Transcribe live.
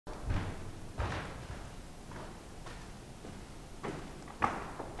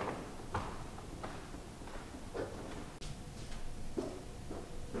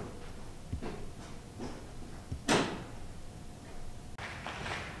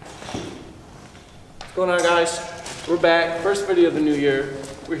What's going on, guys? We're back. First video of the new year.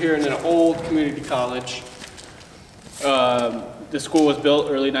 We're here in an old community college. The school was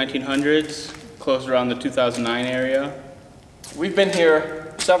built early 1900s, closed around the 2009 area. We've been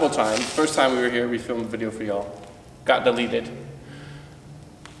here several times. First time we were here, we filmed a video for y'all. Got deleted.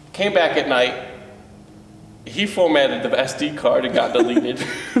 Came back at night. He formatted the SD card and got deleted.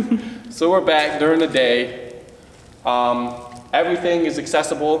 So we're back during the day. Everything is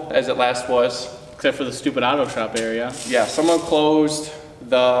accessible as it last was. Except for the stupid auto shop area. Yeah, someone closed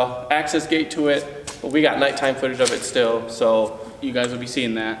the access gate to it, but we got nighttime footage of it still, so. You guys will be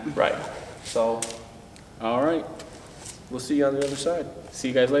seeing that. Right. So. All right. We'll see you on the other side. See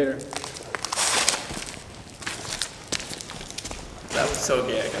you guys later. That was so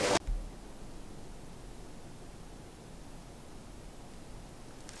gay.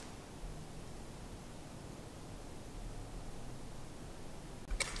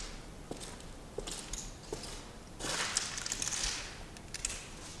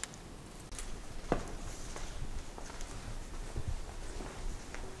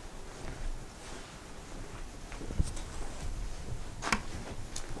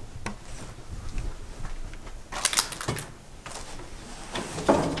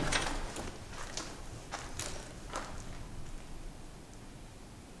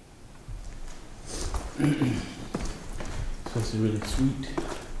 So this is really sweet.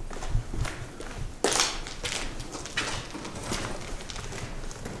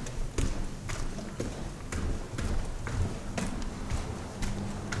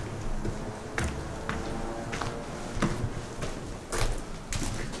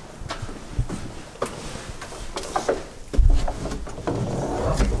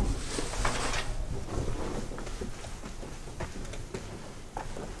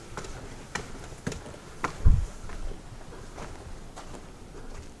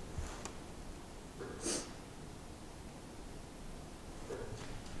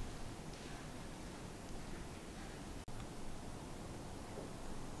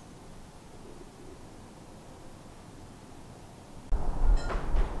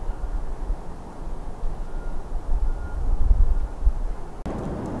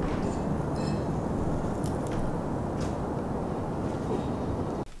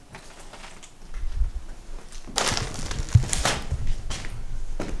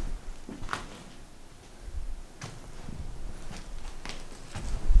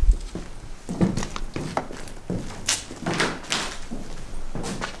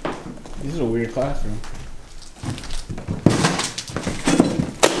 This is a weird classroom.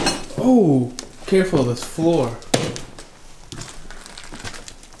 Oh, careful of this floor.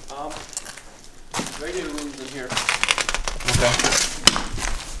 Radiator room's in here. Okay.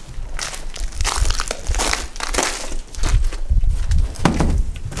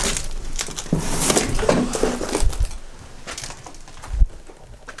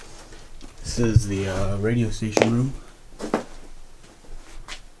 This is the radio station room.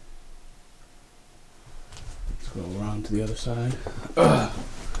 Go around to the other side.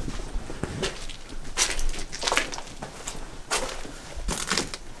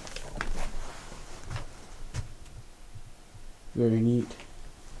 Very neat.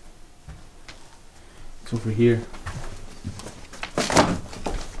 It's over here.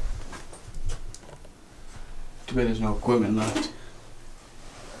 Too bad there's no equipment left.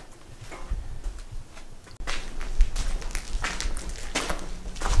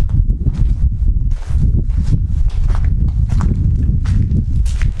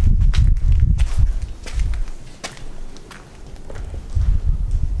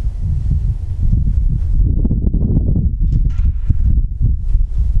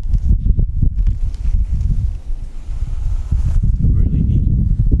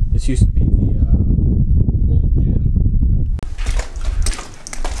 This used to be the old gym.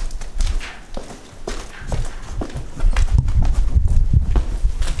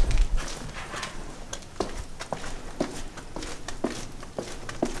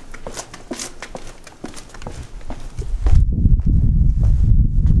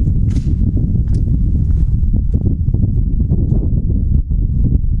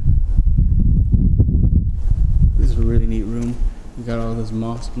 This is a really neat room. You got all this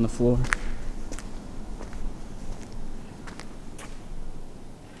moss on the floor.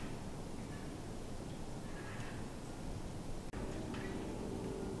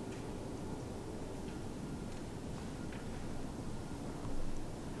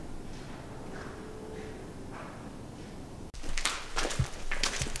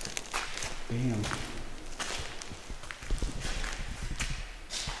 Damn.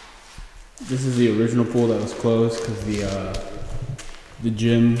 This is the original pool that was closed because the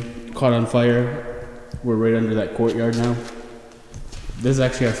gym caught on fire We're right under that courtyard now. This is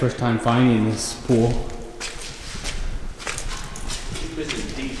actually our first time finding this pool. This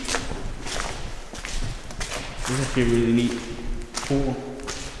is deep. This is actually a really neat pool.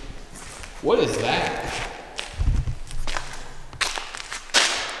 What is that?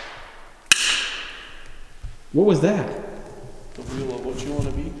 What was that? The wheel of what you want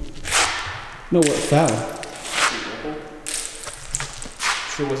to be? No, what fell?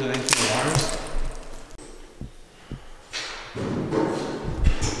 Sure wasn't anything of ours?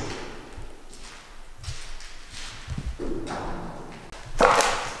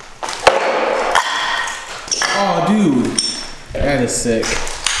 Oh, dude. That is sick.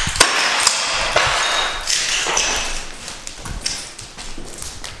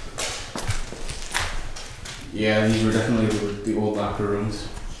 Yeah, these were definitely the old locker rooms.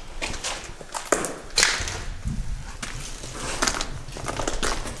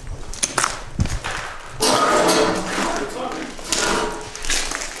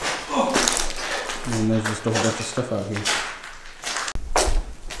 And there's just a whole bunch of stuff out here.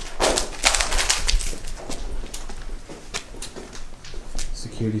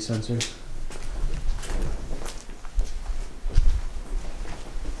 Security sensor.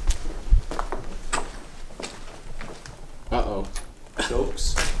 Uh-oh.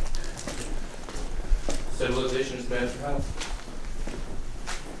 Jokes. Civilization is bad for health.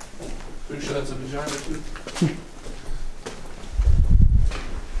 Pretty sure that's a vagina too.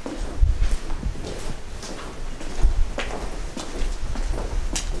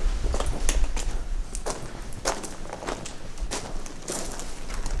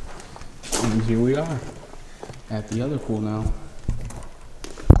 And here we are at the other pool now.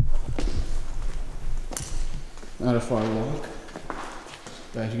 Not a far walk.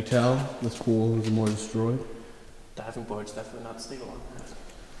 But as you can tell, this pool is more destroyed. Diving board's definitely not stable on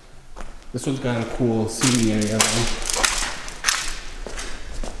that. This one's got a cool seating area though.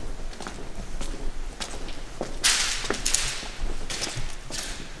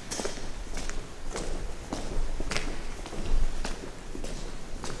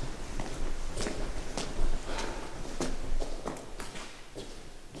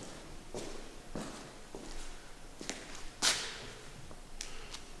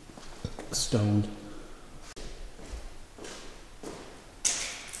 Stoned.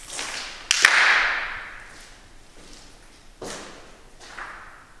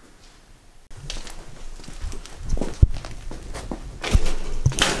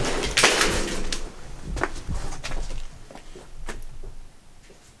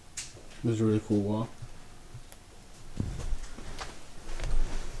 This is a really cool wall.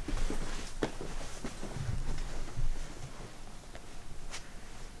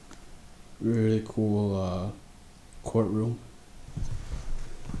 Really cool courtroom.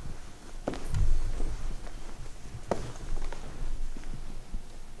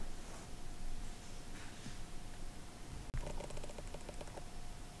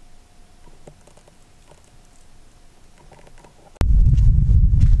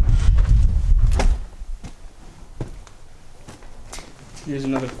 Here's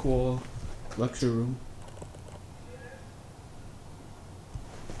another cool lecture room.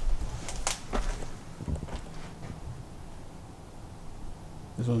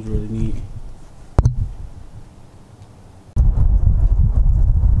 This one's really neat.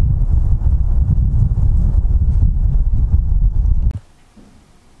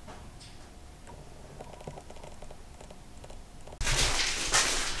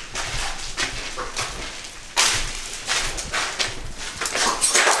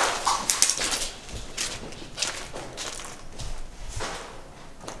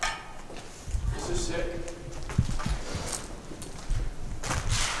 This is sick.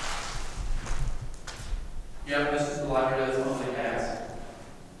 Yeah, this is the library that smells like ass.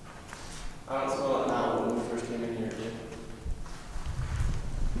 I don't smell it now, but when we first came in here, it did.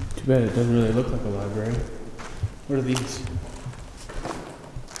 Too bad it doesn't really look like a library. What are these?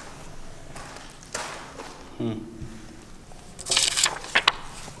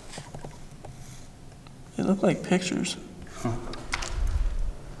 They look like pictures. Huh.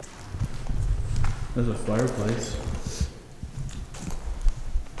 There's a fireplace.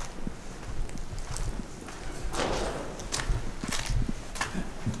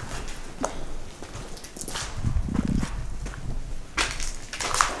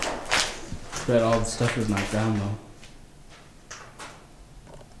 Bet all the stuff is knocked down though.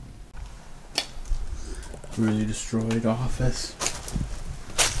 Really destroyed office.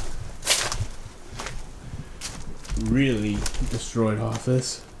 Really destroyed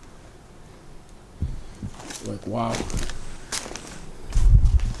office. Like, wow.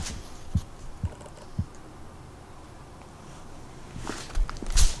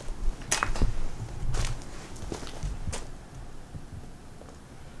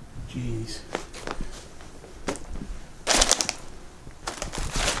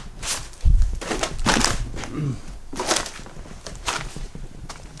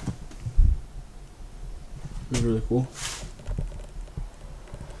 It's really cool.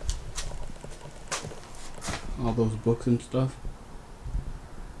 All those books and stuff.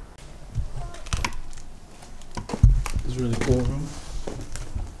 It's really cool room.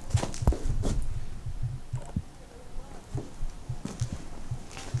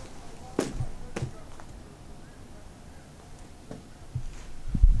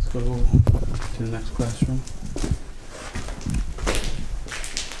 Let's go to the next classroom.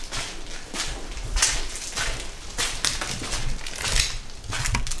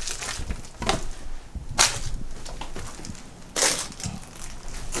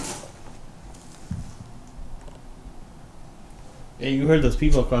 Hey, you heard those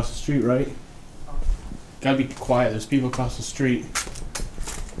people across the street, right? Gotta be quiet, there's people across the street.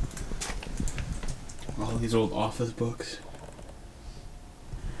 All these old office books.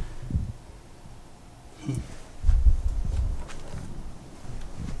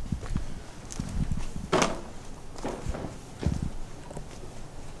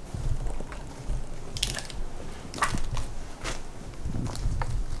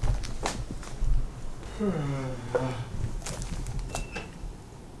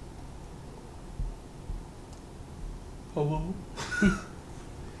 Hello?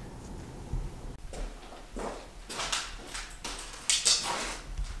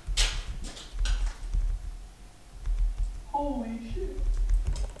 Holy shit.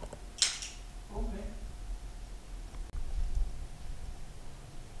 Okay.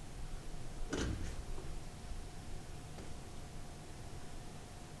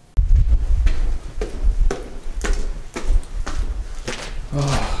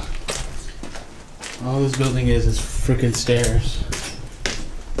 Oh. All this building is freaking stairs.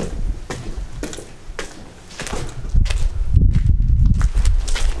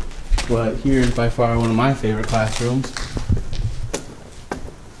 But here is by far one of my favorite classrooms.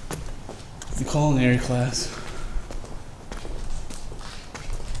 The culinary class.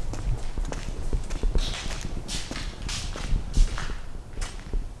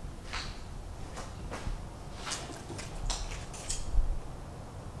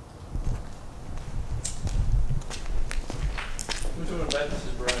 Who's doing that? This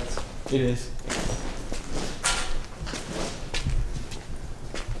is Brian's. It is.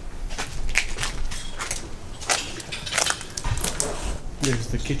 There's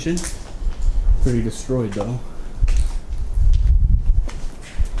the kitchen. Pretty destroyed though.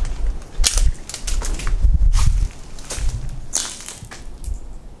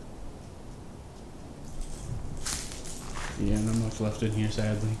 Yeah, not much left in here,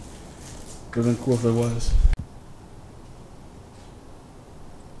 sadly. Would have been cool if there was.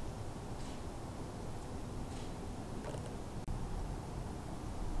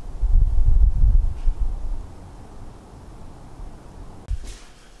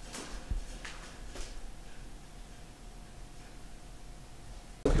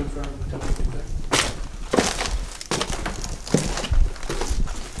 Confirm. Don't think that.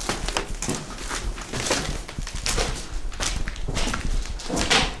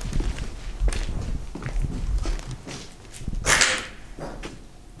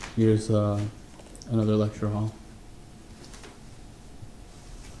 Here's another lecture hall.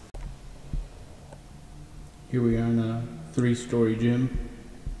 Here we are in a 3-story gym.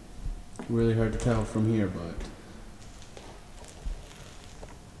 Really hard to tell from here, but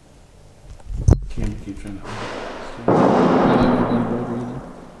camera keeps trying to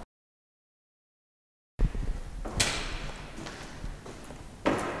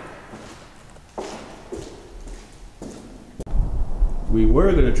We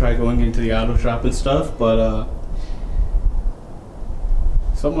were gonna try going into the auto shop and stuff, but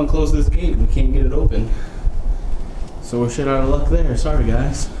someone closed this gate and we can't get it open. So we're shit out of luck there. Sorry,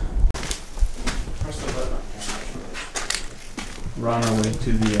 guys. We're on our way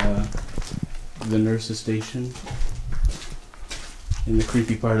to the nurse's station in the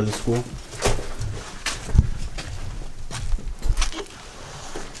creepy part of the school.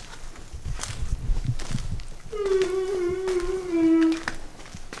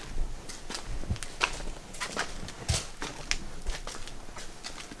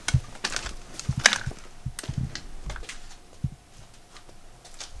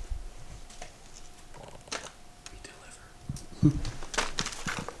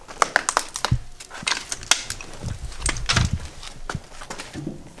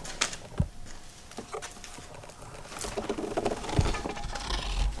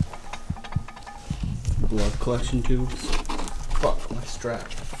 Blood collection tubes. Fuck my strap.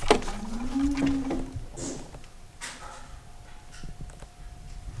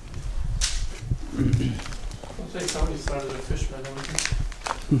 Looks like somebody started a fishman over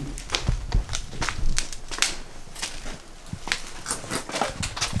here.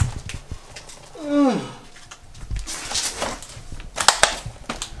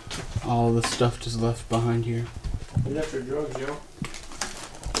 All the stuff just left behind here. You got your drugs, yo.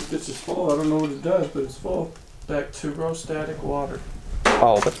 This is full. I don't know what it does, but it's full. Bacteriostatic water.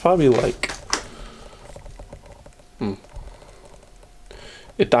 Oh, that's probably like...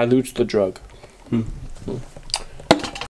 It dilutes the drug. Hmm.